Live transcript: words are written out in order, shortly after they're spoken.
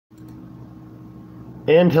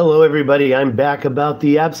And hello, everybody. I'm back about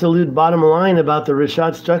the absolute bottom line about the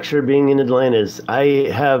Richat Structure being in Atlantis. I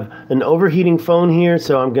have an overheating phone here,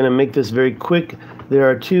 so I'm going to make this very quick. There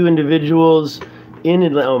are two individuals in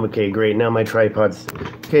Atlantis. Oh, okay, great. Now my tripod's...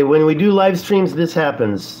 Okay, when we do live streams, this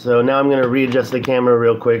happens. So now I'm going to readjust the camera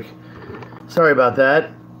real quick. Sorry about that.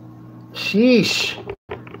 Sheesh.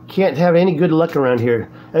 Can't have any good luck around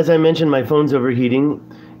here. As I mentioned, my phone's overheating,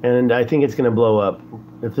 and I think it's going to blow up.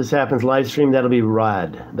 If this happens live stream, that'll be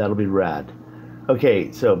rad. That'll be rad.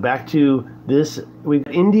 Okay, so back to this. We've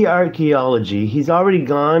Indie Archaeology. He's already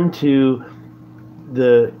gone to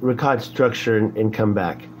the Richat Structure and come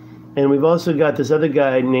back. And we've also got this other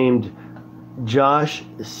guy named Josh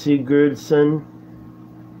Sigurdsson.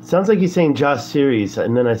 Sounds like he's saying Josh Series,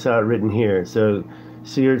 and then I saw it written here. So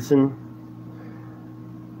Sigurdsson.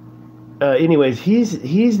 Anyways,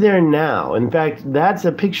 he's there now. In fact, that's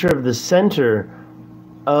a picture of the center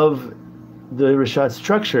of the Richat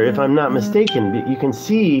Structure, if I'm not mistaken. You can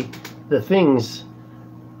see the things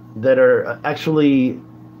that are actually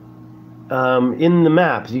in the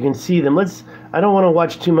maps. You can see them. I don't want to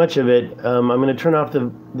watch too much of it. I'm going to turn off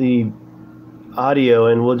the audio,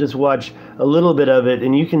 and we'll just watch a little bit of it.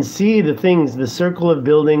 And you can see the things, the circle of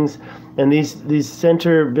buildings, and these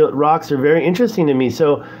center rocks are very interesting to me.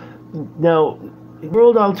 So now,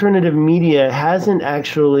 World Alternative Media hasn't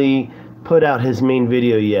actually put out his main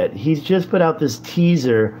video yet. He's just put out this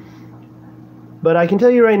teaser. But I can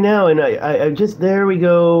tell you right now, and I just, there we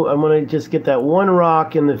go. I'm going to just get that one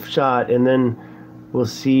rock in the shot, and then we'll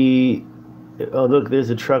see. Oh, look,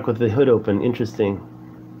 there's a truck with the hood open. Interesting.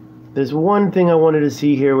 There's one thing I wanted to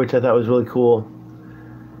see here, which I thought was really cool,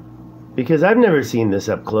 because I've never seen this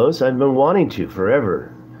up close. I've been wanting to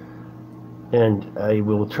forever. And I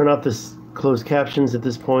will turn off this closed captions at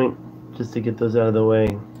this point, just to get those out of the way.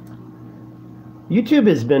 YouTube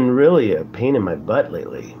has been really a pain in my butt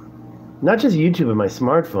lately. Not just YouTube, but my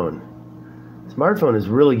smartphone. Smartphone is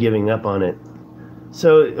really giving up on it.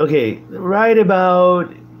 So, okay, right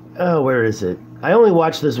about, oh, where is it? I only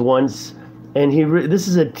watched this once, and this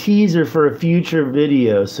is a teaser for a future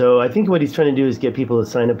video. So I think what he's trying to do is get people to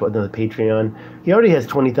sign up on the Patreon. He already has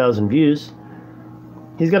 20,000 views.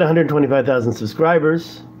 He's got 125,000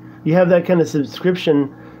 subscribers. You have that kind of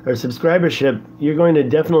subscription or subscribership, you're going to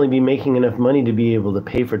definitely be making enough money to be able to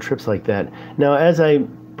pay for trips like that. Now, as I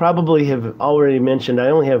probably have already mentioned, I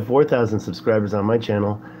only have 4,000 subscribers on my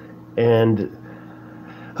channel. And,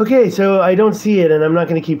 okay, so I don't see it, and I'm not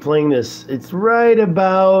going to keep playing this. It's right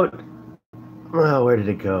about, oh, where did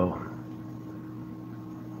it go?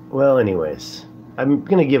 Well, anyways, I'm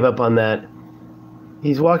going to give up on that.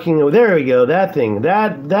 He's walking, oh, there we go, that thing,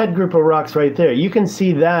 that group of rocks right there. You can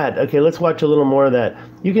see that. Okay, let's watch a little more of that.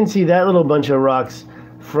 You can see that little bunch of rocks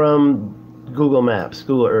from Google Maps,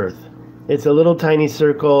 Google Earth. It's a little tiny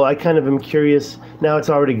circle. I kind of am curious. Now it's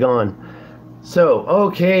already gone. So,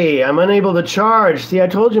 okay, I'm unable to charge. See, I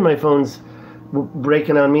told you my phone's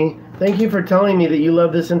breaking on me. Thank you for telling me that you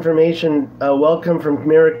love this information. Welcome from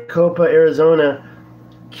Maricopa, Arizona.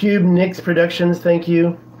 Cube Nix Productions, thank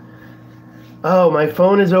you. Oh, my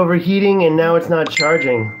phone is overheating and now it's not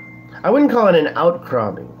charging. I wouldn't call it an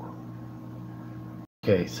outcropping.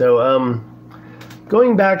 Okay, so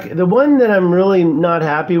going back, the one that I'm really not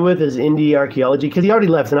happy with is Indie Archaeology, because he already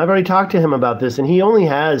left, and I've already talked to him about this, and he only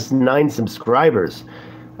has 9 subscribers.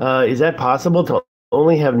 Is that possible to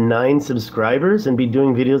only have 9 subscribers and be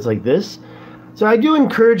doing videos like this? So I do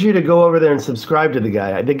encourage you to go over there and subscribe to the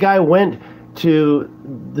guy. The guy went to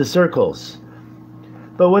the circles.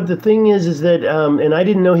 But what the thing is that, and I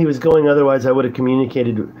didn't know he was going, otherwise I would have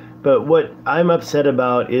communicated. But what I'm upset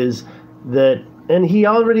about is that, and he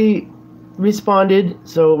already responded,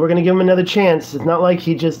 so we're going to give him another chance. It's not like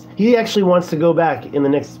he actually wants to go back in the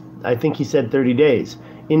next, I think he said 30 days.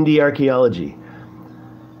 Indie Archaeology.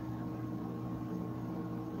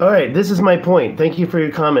 All right, this is my point. Thank you for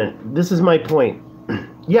your comment. This is my point.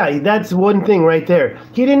 Yeah, that's one thing right there.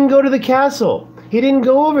 He didn't go to the castle. He didn't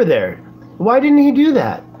go over there. Why didn't he do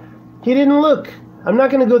that? He didn't look. I'm not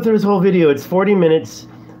going to go through his whole video. It's 40 minutes,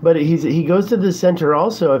 but he goes to the center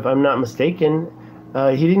also, if I'm not mistaken.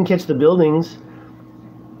 He didn't catch the buildings.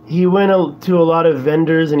 He went to a lot of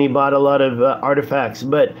vendors and he bought a lot of artifacts,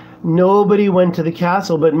 but nobody went to the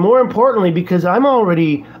castle. But more importantly, because I'm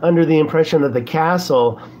already under the impression that the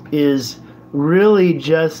castle is really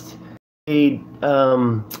just a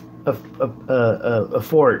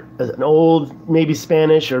fort, an old, maybe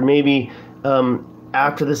Spanish or maybe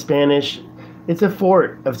after the Spanish. It's a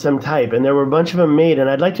fort of some type, and there were a bunch of them made, and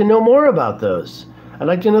I'd like to know more about those. I'd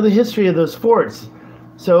like to know the history of those forts.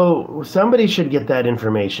 So somebody should get that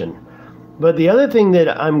information. But the other thing that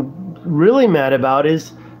I'm really mad about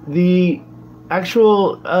is the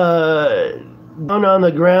actual down on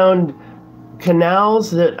the ground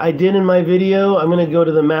canals that I did in my video. I'm going to go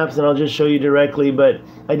to the maps and I'll just show you directly, but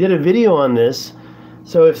I did a video on this.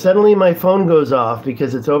 So if suddenly my phone goes off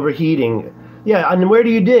because it's overheating, yeah, and where do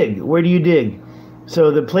you dig? Where do you dig?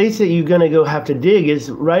 So the place that you're going to go have to dig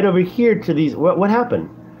is right over here to these. What happened?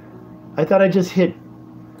 I thought I just hit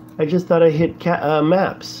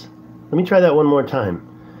maps. Let me try that one more time.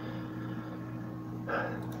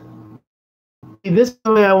 This is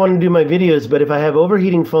the way I want to do my videos, but if I have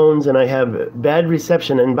overheating phones and I have bad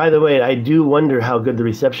reception, and by the way, I do wonder how good the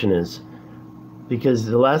reception is, because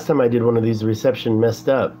the last time I did one of these, the reception messed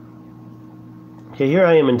up. Okay, here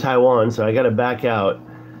I am in Taiwan, so I got to back out.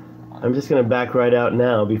 I'm just going to back right out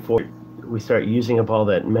now before we start using up all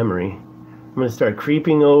that memory. I'm going to start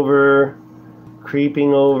creeping over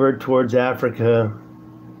towards Africa,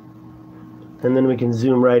 and then we can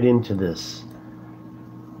zoom right into this.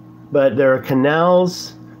 But there are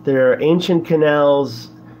canals, there are ancient canals.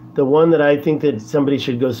 The one that I think that somebody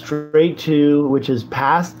should go straight to, which is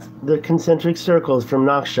past the concentric circles from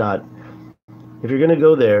Nouakchott. If you're going to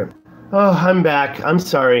go there. Oh, I'm back. I'm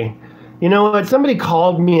sorry. You know what? Somebody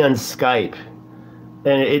called me on Skype,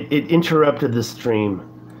 and it interrupted the stream.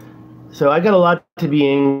 So I got a lot to be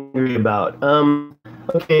angry about.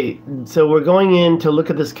 Okay, so we're going in to look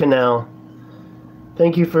at this canal.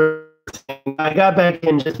 Thank you for... I got back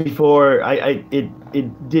in just before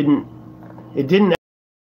it didn't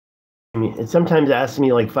it sometimes asks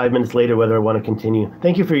me like 5 minutes later whether I want to continue.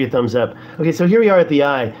 Thank you for your thumbs up. Okay, so here we are at the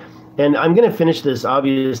eye, and I'm going to finish this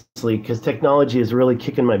obviously because technology is really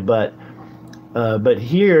kicking my butt. But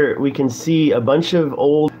here we can see a bunch of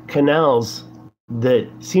old canals that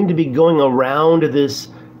seem to be going around this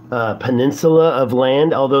peninsula of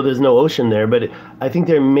land, although there's no ocean there. But I think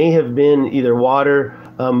there may have been either water,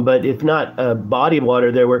 but if not a body of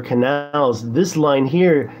water, there were canals. This line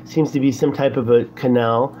here seems to be some type of a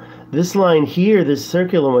canal. This line here, this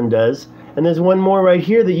circular one does, and there's one more right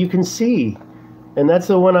here that you can see. And that's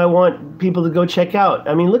the one I want people to go check out.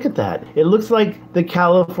 I mean, look at that. It looks like the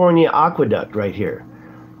California aqueduct right here.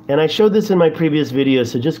 And I showed this in my previous video,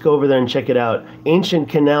 so just go over there and check it out. Ancient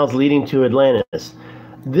canals leading to Atlantis.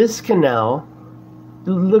 This canal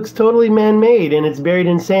looks totally man-made, and it's buried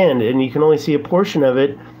in sand, and you can only see a portion of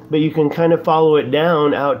it, but you can kind of follow it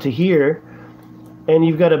down out to here, and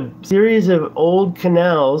you've got a series of old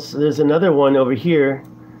canals. There's another one over here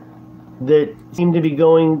that seem to be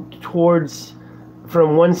going towards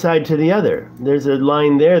from one side to the other. There's a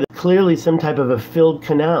line there that's clearly some type of a filled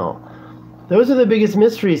canal. Those are the biggest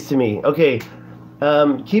mysteries to me. Okay,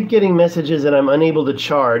 keep getting messages that I'm unable to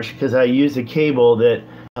charge because I used a cable that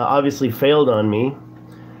obviously failed on me.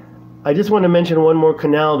 I just want to mention one more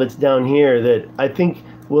canal that's down here that I think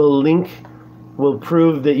will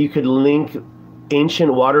prove that you could link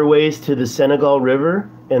ancient waterways to the Senegal River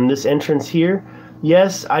and this entrance here.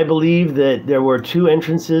 Yes, I believe that there were two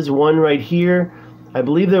entrances, one right here. I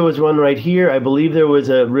believe there was one right here. I believe there was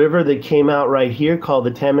a river that came out right here called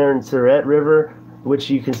the Tamarin-Seret River, which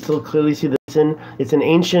you can still clearly see this in. It's an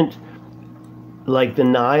ancient, like the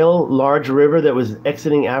Nile, large river that was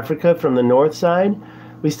exiting Africa from the north side.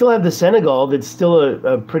 We still have the Senegal that's still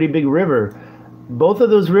a pretty big river. Both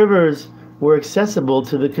of those rivers were accessible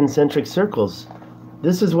to the concentric circles.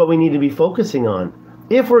 This is what we need to be focusing on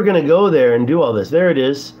if we're going to go there and do all this. There it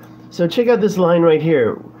is. So check out this line right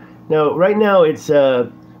here. Now, right now it's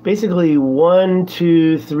basically 1,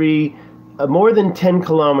 2, 3, more than 10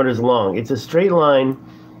 kilometers long. It's a straight line.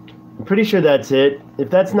 I'm pretty sure that's it. If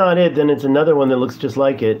that's not it, then it's another one that looks just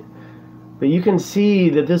like it. But you can see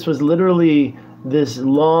that this was literally this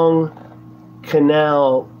long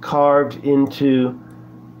canal carved into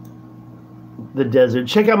the desert.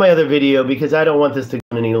 Check out my other video because I don't want this to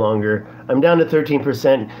go any longer. I'm down to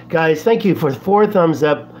 13%. Guys, thank you for 4 thumbs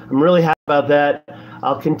up. I'm really happy about that.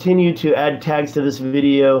 I'll continue to add tags to this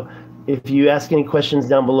video. If you ask any questions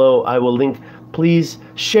down below, I will link. Please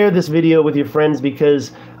share this video with your friends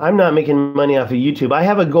because I'm not making money off of YouTube. I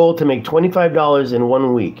have a goal to make $25 in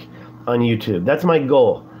 1 week on YouTube. That's my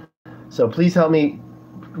goal. So please help me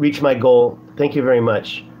reach my goal. Thank you very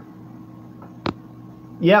much.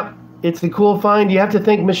 Yep, it's a cool find. You have to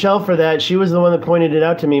thank Michelle for that. She was the one that pointed it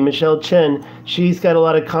out to me, Michelle Chen. She's got a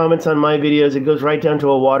lot of comments on my videos. It goes right down to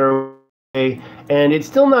a waterway, and it's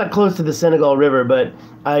still not close to the Senegal River, but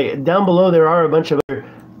down below there are a bunch of other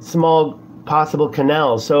small possible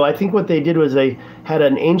canals. So I think what they did was they had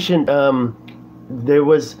an ancient, there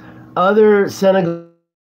was other Senegal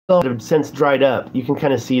that have since dried up. You can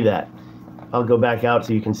kind of see that. I'll go back out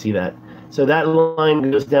so you can see that. So that line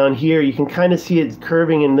goes down here. You can kind of see it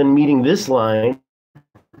curving and then meeting this line.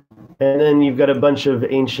 And then you've got a bunch of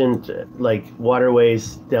ancient like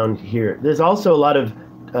waterways down here. There's also a lot of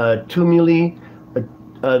tumuli,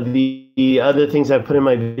 the other things I've put in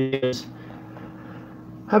my videos.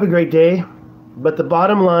 Have a great day. But the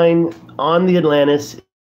bottom line on the Atlantis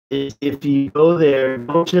is if you go there,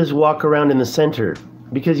 don't just walk around in the center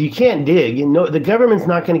because you can't dig. You know, the government's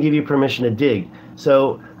not going to give you permission to dig.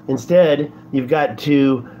 So instead, you've got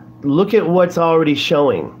to look at what's already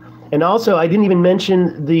showing. And also, I didn't even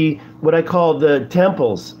mention what I call the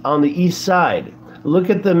temples on the east side. Look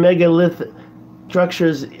at the megalithic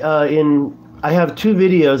structures I have 2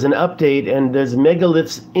 videos, an update, and there's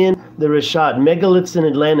megaliths in the Richat, megaliths in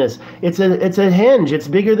Atlantis. It's a henge. It's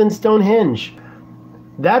bigger than Stonehenge.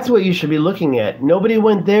 That's what you should be looking at. Nobody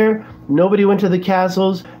went there. Nobody went to the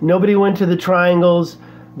castles. Nobody went to the triangles,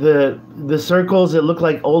 the circles that look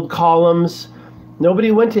like old columns.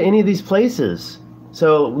 Nobody went to any of these places.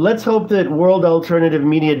 So let's hope that World Alternative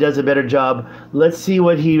Media does a better job. Let's see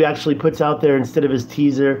what he actually puts out there instead of his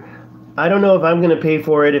teaser. I don't know if I'm going to pay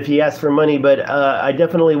for it if he asks for money, but I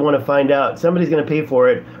definitely want to find out. Somebody's going to pay for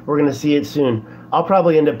it. We're going to see it soon. I'll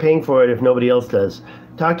probably end up paying for it if nobody else does.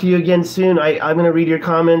 Talk to you again soon. I'm going to read your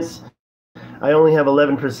comments. I only have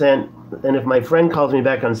 11%, and if my friend calls me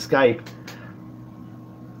back on Skype,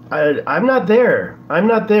 I'm not there. I'm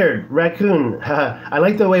not there. Raccoon. I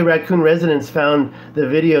like the way Raccoon Residents found the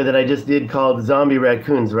video that I just did called Zombie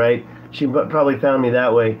Raccoons, right? She probably found me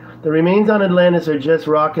that way. The remains on Atlantis are just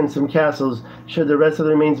rock and some castles. Should the rest of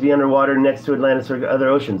the remains be underwater next to Atlantis or other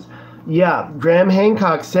oceans? Yeah, Graham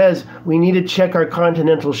Hancock says we need to check our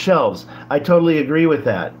continental shelves. I totally agree with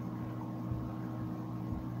that.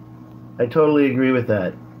 I totally agree with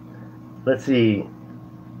that. Let's see.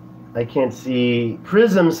 I can't see.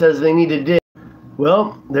 Prism says they need to dig.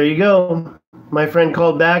 Well, there you go. My friend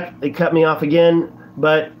called back. They cut me off again,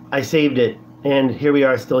 but I saved it. And here we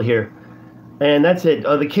are, still here. And that's it.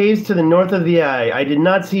 Oh, the caves to the north of the eye. I did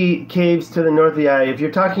not see caves to the north of the eye. If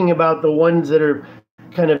you're talking about the ones that are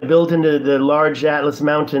kind of built into the large Atlas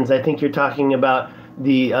Mountains, I think you're talking about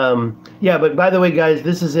the, yeah, but by the way, guys,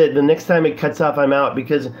 this is it. The next time it cuts off, I'm out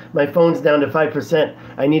because my phone's down to 5%.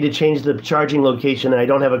 I need to change the charging location and I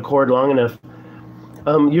don't have a cord long enough.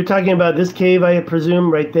 You're talking about this cave, I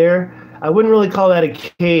presume, right there. I wouldn't really call that a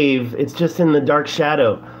cave. It's just in the dark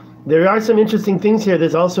shadow. There are some interesting things here.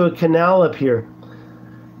 There's also a canal up here.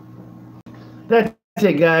 That's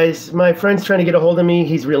it, guys. My friend's trying to get a hold of me.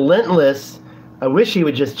 He's relentless. I wish he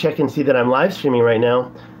would just check and see that I'm live streaming right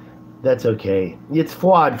now. That's okay. It's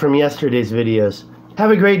Fuad from yesterday's videos.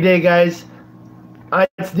 Have a great day, guys.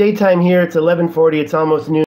 It's daytime here. It's 11:40. It's almost noon.